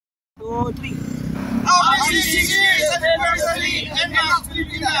3. Happy 6 years anniversary NMAX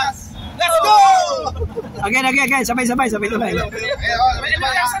Pilipinas! Let's go! Again, sabay-sabay. Happy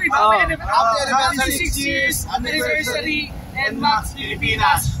anniversary 6 years anniversary NMAX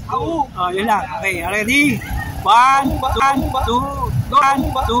Pilipinas! Oh, yun lang. Okay, ready? 1, 2,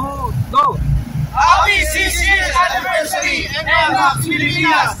 go! Happy 6 years anniversary NMAX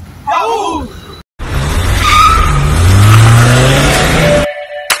Pilipinas! Go!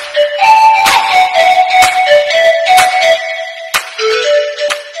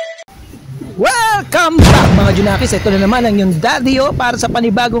 Welcome back mga Junakis. Ito na naman ang yung Daddy para sa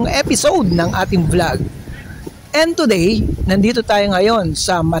panibagong episode ng ating vlog. And today, nandito tayo ngayon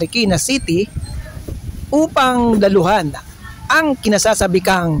sa Marikina City upang daluhan ang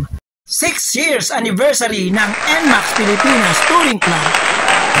kinasasabikang 6 years anniversary ng NMAX Pilipinas Touring Club,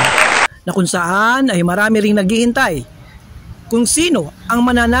 na kung saan ay marami ring naghihintay kung sino ang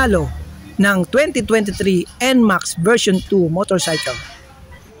mananalo ng 2023 NMAX version 2 motorcycle,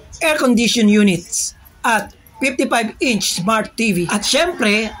 air condition units at 55-inch smart TV, at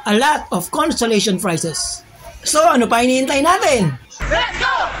syempre a lot of consolation prizes. So ano pa hinihintay natin? Let's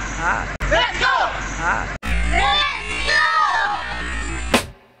go! Let's go!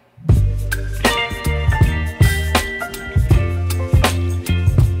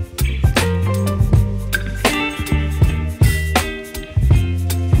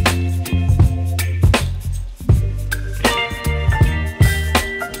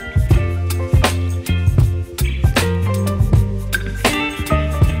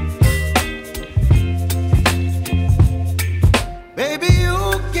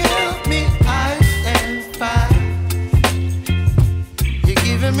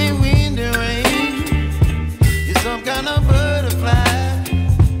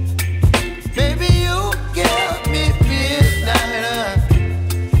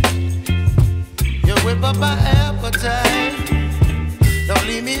 Don't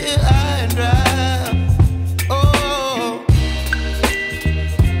leave me here high and dry. Oh,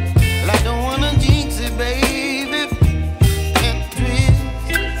 well, I don't wanna jinx it, baby, and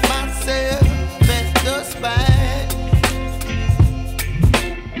twist myself at the spine.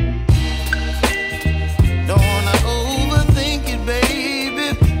 Don't wanna overthink it,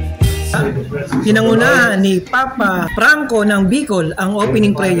 baby. Pinangunahan ni Papa Franco ng Bicol ang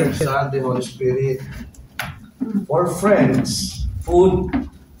opening prayer. The Holy Spirit. For friends, food,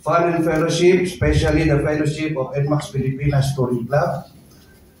 fun and fellowship, especially the fellowship of NMAX Pilipinas Touring Club,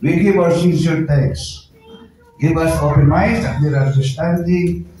 we give our sincere thanks. Give us open minds and clear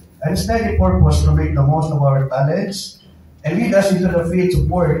understanding and steady purpose to make the most of our talents and lead us into the fields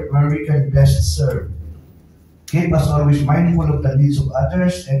of work where we can best serve. Keep us always mindful of the needs of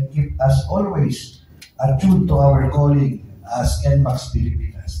others and keep us always attuned to our calling as NMAX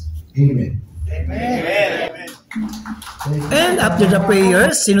Pilipinas. Amen. Amen. And after the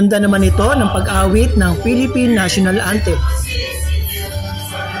prayers, sinundan naman ito ng pag-awit ng Philippine National Anthem.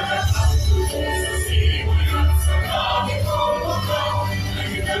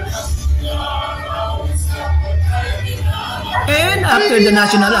 And after the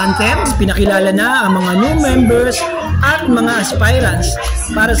national anthem, pinakilala na ang mga new members at mga aspirants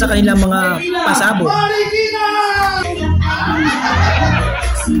para sa kanilang mga pasabog.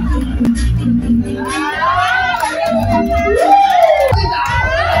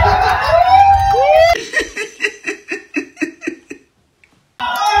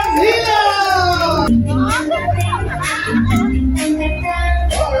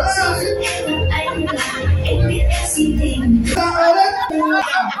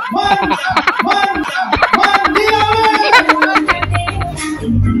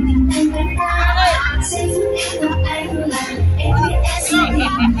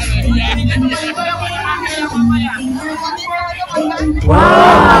 Wow!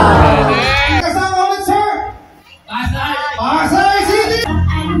 Kasama ulit, sir! Pasay City!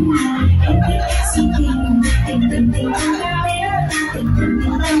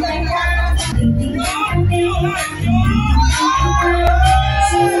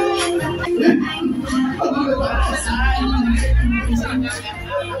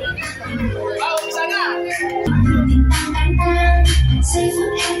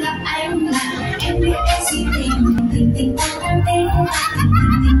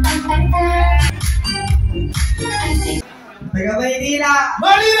 Taga Maynila!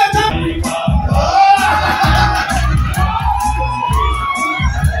 Manila, sir!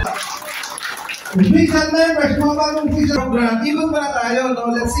 Official members, mga bagong official program. Ikot pa na tayo, no?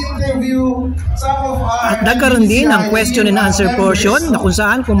 Let's interview some of our... At nagkaroon din ang question and answer portion na kung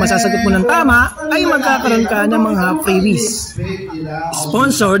saan kung masasagot mo ng tama ay magkakaroon ka ng mga freebies.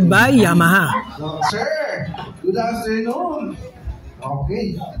 Sponsored by Yamaha. So, sir, good afternoon.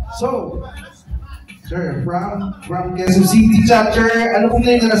 Okay. So, sir, from Quezon City chapter, ano pong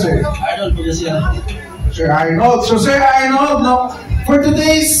name nila, sir? Arnold po kasi yan. Sir Arnold. So, Sir Arnold, no, for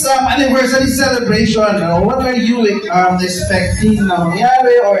today's anniversary celebration, what are you expecting na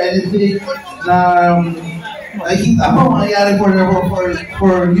mangyari or anything na nakikita mo mangyari for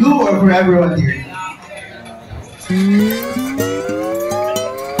you or for everyone here?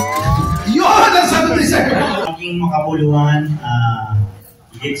 Yun! Ang sagot ni Sir! Aking makabuluhan,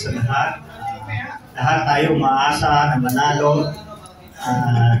 higit sa lahat. Lahat tayo umaasa na manalo.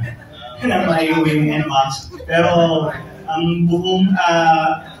 Na maiuwi yung Nmax. Pero ang buong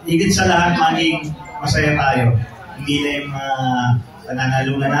higit sa lahat maging masaya tayo. Hindi na yung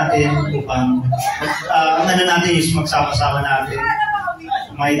pananalunan natin upang ang ano natin is magsama-sama natin.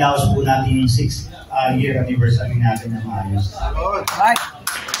 Maidaos po natin yung 6th year anniversary natin na maayos. Right.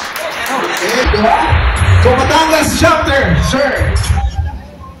 Okay, diba? So, Batangas chapter, sir.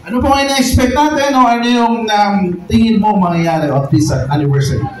 Ano po ang ina-expect natin o ano yung tingin mo mangyayari at this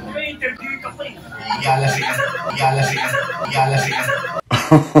anniversary? Yala sila.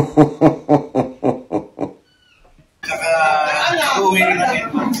 Uwi na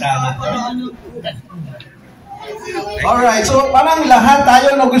natin magsama. Alright, so parang lahat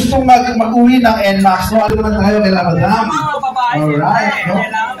tayo na gustong mag-uwi ng Nmax. No? Ano naman tayo kay Madam? Alright. No?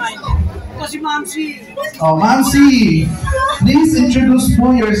 Ito si Mamsi. Oh, Mamsi, please introduce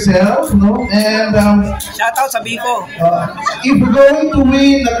po yourself, no? And Shoutout sa Biko. if we're going to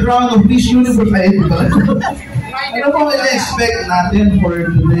win the crown of Miss Universe, ano po i-expect natin for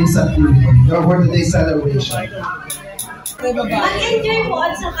today's activity or for today's celebration? Mag-enjoy po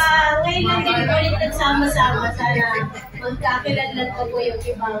at saka ngayon lang din ulit nagsama-sama. Sana magkakilanlan po po yung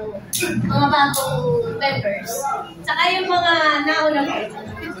ibang mga bagong members. Saka yung mga nauna po.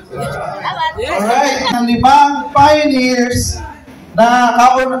 Dapat. Alright, ang 5 pioneers na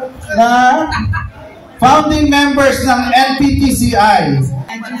founding members ng NPTCI.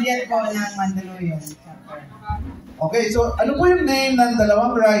 Juliet po ng Mandaluyong. Okay, so ano po yung name ng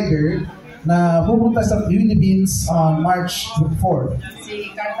dalawang rider na pupunta sa Philippines on March 4?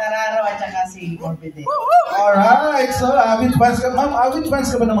 Si Cartararo at saka si Corbide. Alright, so avid fans ka. Ma'am, avid fans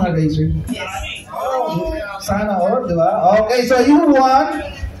ka ba ng mga racer? Yes. Oh, sana all, di ba? Okay, so you won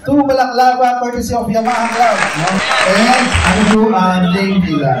 2 balaklava courtesy of Yamaha Club. No? And ano po ang name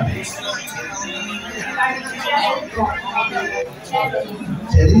nila?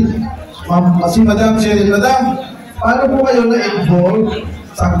 Cheryl? Si Madam Cheryl. Madam, paano po kayo na-involve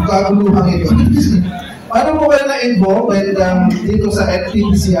sa kaguluhang ito? Paano po kayo na-involve dito sa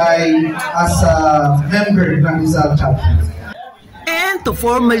NPTCI as a member ng Rizal chapter? And to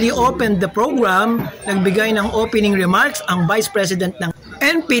formally open the program, nagbigay ng opening remarks ang Vice President ng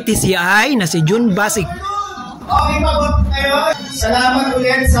NPTCI na si Jun Basig. Okay, mabot ngayon. Salamat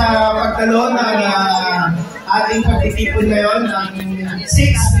ulit sa pagtalo ng ating pagtitipon ngayon ng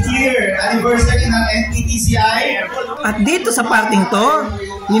 6th year anniversary ng NPTCI. At dito sa parting to,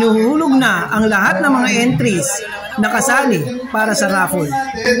 hinuhulog na ang lahat ng mga entries na kasali para sa raffle.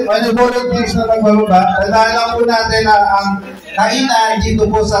 Ano volunteers na magbababa, alam po natin na ang kainan dito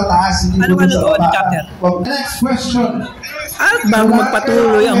po sa taas, hindi po sa baba. Next question. At bago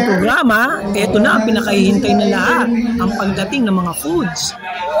magpatuloy ang programa, eto na ang pinakahihintay na lahat, ang pagdating ng mga foods.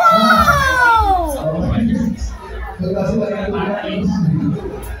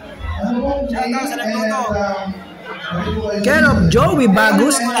 Care of Joey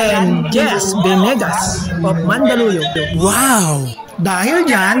Bagus and Jess Venegas of Mandaluyong. Wow! Dahil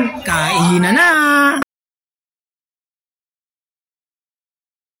dyan, kainan na!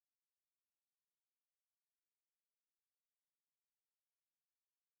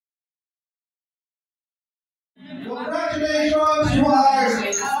 Congratulations to our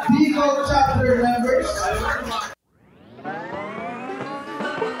Bicol chapter members.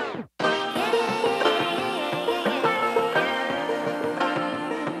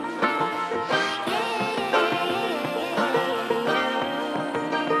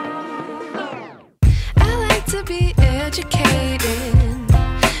 Be educated,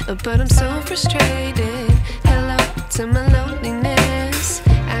 but I'm so frustrated. Hello to my loneliness.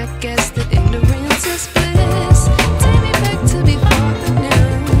 I guess that ignorance is bliss. Take me back to before the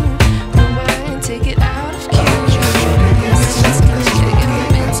noon. Rewind, take it out of cue.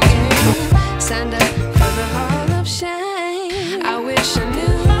 Signed up for the hall of shame. I wish I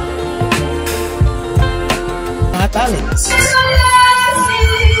knew. Mga talents.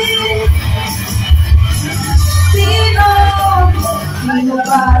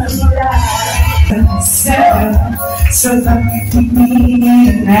 sa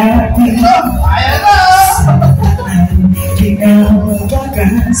pagtitingin natin.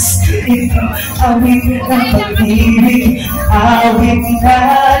 Kinawagas, ito awit ng pag-ibig, awit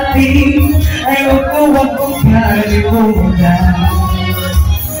natin ay huwag kong kalimutan.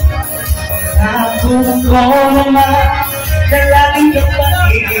 Ako ko naman na lagi kang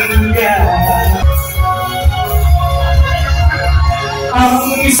pakinggan.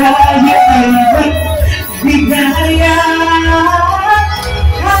 Ang isa ay bigaya.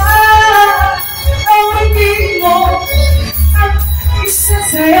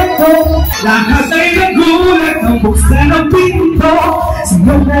 Lahat ay nagulat ng buksan ng pinto.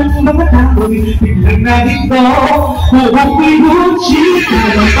 Sino ng mga tao'y biglang na dito. Huwag may Gucci,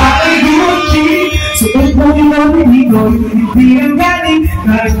 nalang pa kay Gucci. Suot mo yung nabibigay, hindi ang galing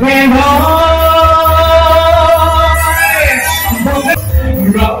nagpero.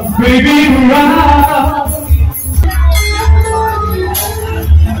 Rock, baby, rock.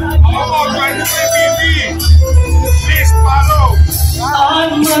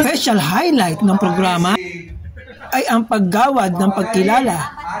 Special highlight ng programa ay ang paggawad ng pagkilala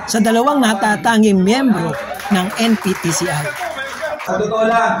sa dalawang natatanging miyembro ng NPTCI. Sa totoo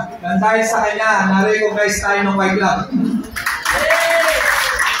lang, dahil sa kanya, na-recognize tayo ng White Club.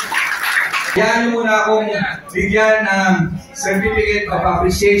 Yan yung muna akong bigyan ng Certificate of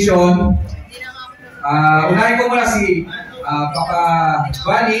Appreciation. Unahin ko muna si Papa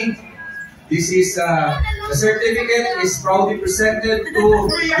Bunny. This is the certificate is proudly presented to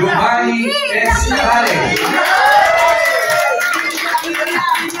Giovanni S. Narale.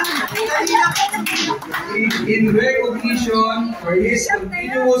 In recognition for his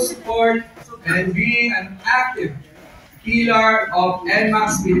continuous support and being an active pillar of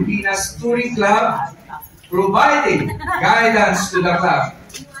Nmax Pilipinas Touring Club, providing guidance to the club.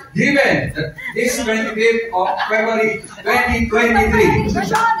 Given that this 25th of February 2023,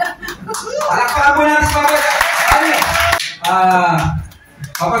 alakpan mo natin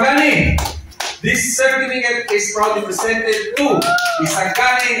Papa Gani. This certificate is proudly presented to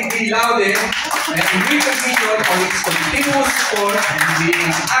Isagani D. Lauden and in recognition for its continuous support and being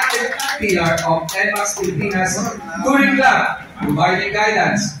an active pillar of Nmax Pilipinas Touring Club, providing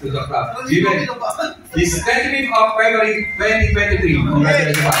guidance to the club. Given this 25th of February 2023.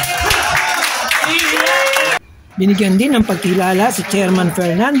 Congratulations. Binigyan din ng pagkilala si Chairman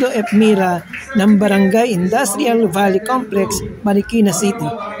Fernando F. Mira ng Barangay Industrial Valley Complex, Marikina City,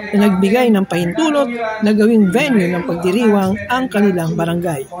 na nagbigay ng pahintulot na gawing venue ng pagdiriwang ang kanilang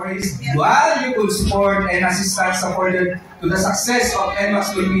barangay. For his valuable support and assistance afforded to the success of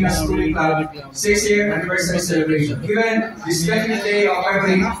Nmax Pilipinas Touring Club 6th anniversary celebration, given this 20th day of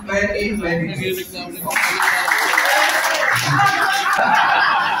February 2023.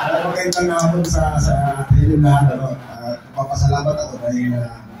 Magandang hapon sa inyong lahat. Papasalamat ako dahil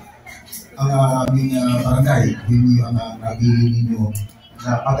ang aming barangay, hindi ang nabili ninyo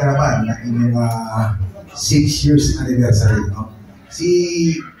na pagkarapan ng inyong 6 years anniversary. No? Si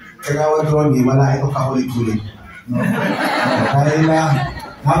Kagawad Ronnie, wala itong kakulit-kulit. No? Dahil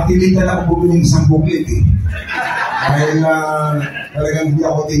napilitan ako bumili isang booklet eh. Dahil talagang hindi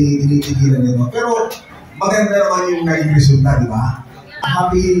ako tinitigilan nito. Pero maganda naman yung naging resulta, di ba?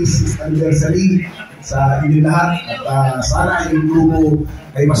 Happy 6th anniversary sa inyo lahat at sana yung grupo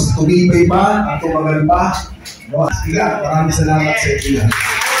ay mas tumibay pa at tumagal pa. Maraming salamat sa inyo.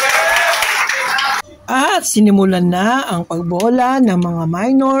 At sinimulan na ang pagbola ng mga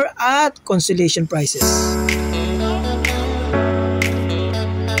minor at consolation prizes.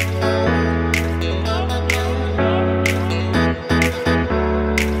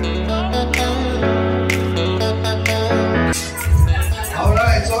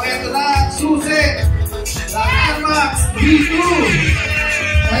 B2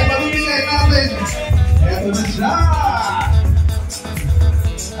 ay pabibigay natin. Eto na siya.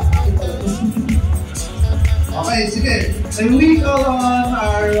 Okay, sige. So we call on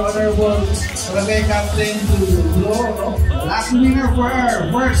our honorable barangay captain to blow the last winner for our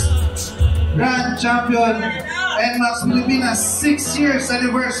first grand champion Nmax Pilipinas 6 years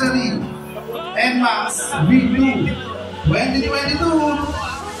anniversary Nmax B2 2022.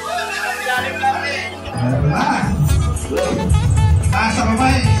 Eto na. Nasa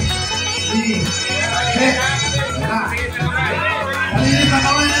babay. Check. Kalinis na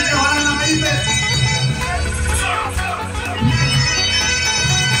kawal nito. Wala na kaipit.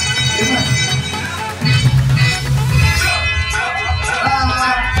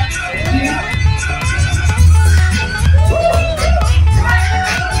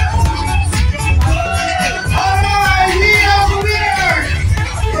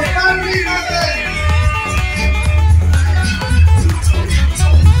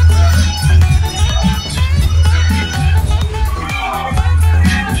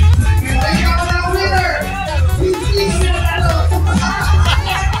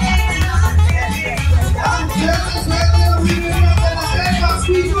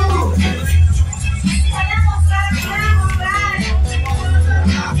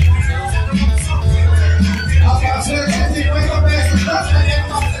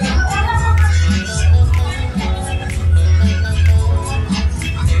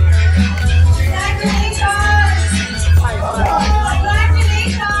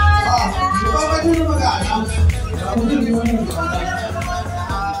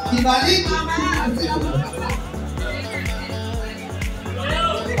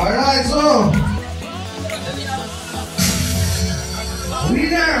 Alright, so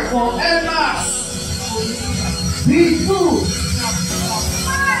winner for Nmax V2.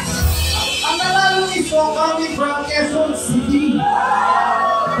 Ang nanalo ito coming from Quezon City.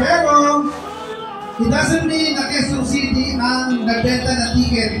 Pero it doesn't mean na Quezon City ang nagbenta ng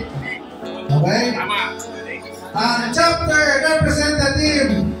ticket. Okay? Ang chapter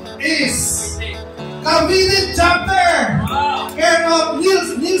representative is Cavite chapter. Colonel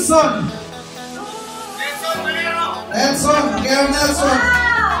Nilson. Nelson.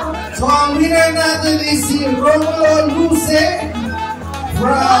 So ang winner natin is si Romulo Luce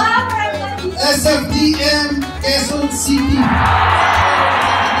from SFDM Quezon City.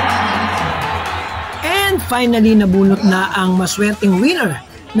 And finally, nabunot na ang maswerteng winner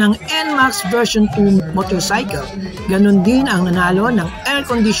ng Nmax version 2 motorcycle. Ganon din ang nanalo ng air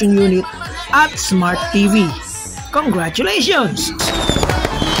condition unit at smart TV. Congratulations!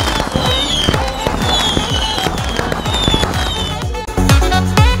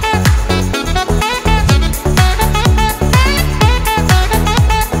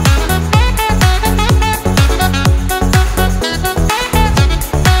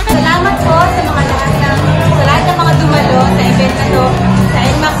 Salamat po sa lahat ng mga dumalo sa event na to sa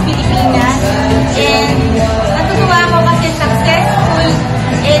Nmax Pilipinas. And natutuwa ako kasi successful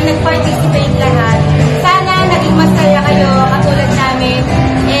and nag-participate lahat. Sana naging masaya kayo katulad namin.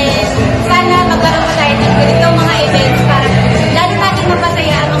 And sana magkaroon pa tayo ng ganitong mga events para lalo natin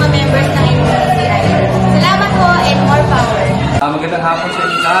mapasaya ang mga members ng NPTCI. Salamat po and more power. Magandang hapon sa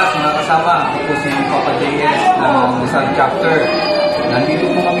inyo lahat, mga kasama. Ako po si Papa JS ng isang chapter. Nandito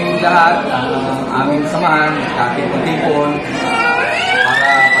po kami lahat, ang aming samahan, kakipon-tipon,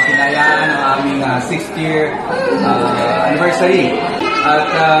 para pakinayaan ang aming 6th year anniversary. At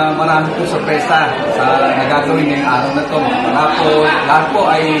marami po sorpresa sa nagagawin ngayong araw na ito. Lahat po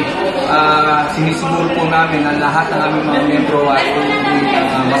ay sinisiguro po namin na lahat ng aming mga membro ay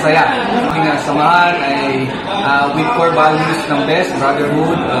masaya. Ang aming samahan ay with core values ng best,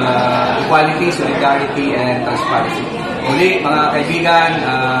 brotherhood, equality, solidarity, and transparency. Muli, mga kaibigan,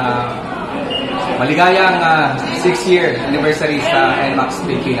 maligayang 6th year anniversary sa Nmax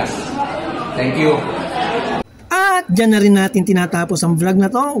Pilipinas. Thank you. At dyan na rin natin tinatapos ang vlog na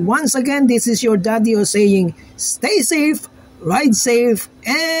to. Once again, this is your Daddy O saying, stay safe, ride safe,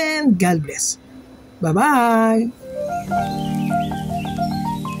 and God bless. Bye-bye!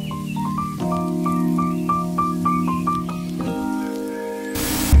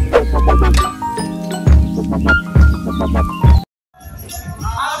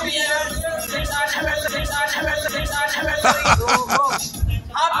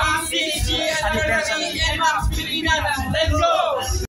 Happy 6th year anniversary Nmax Pilipinas. Let's go!